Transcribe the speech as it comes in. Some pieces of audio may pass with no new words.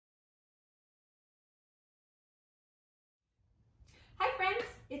Hi friends,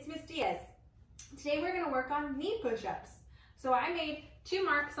 it's Miss Diaz. Today we're going to work on knee push-ups. So I made 2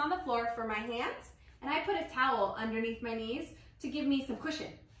 marks on the floor for my hands and I put a towel underneath my knees to give me some cushion.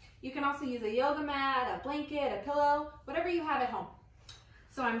 You can also use a yoga mat, a blanket, a pillow, whatever you have at home.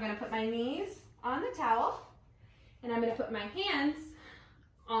 So I'm going to put my knees on the towel and I'm going to put my hands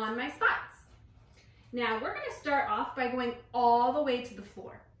on my spots. Now we're going to start off by going all the way to the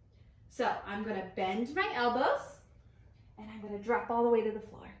floor. So I'm going to bend my elbows and I'm going to drop all the way to the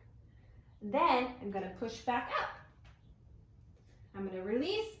floor. Then I'm going to push back up. I'm going to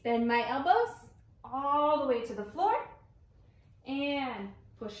release, bend my elbows all the way to the floor and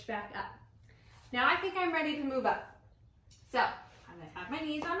push back up. Now I think I'm ready to move up. So I'm going to have my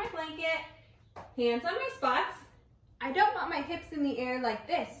knees on my blanket, hands on my spots. I don't want my hips in the air like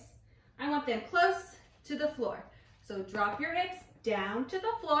this. I want them close to the floor. So drop your hips down to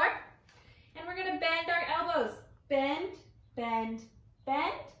the floor and we're going to bend our elbows. Bend, bend,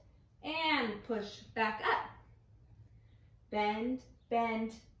 bend, and push back up. Bend,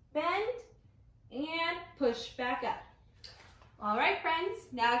 bend, bend, and push back up. All right, friends,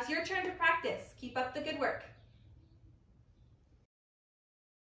 now it's your turn to practice. Keep up the good work.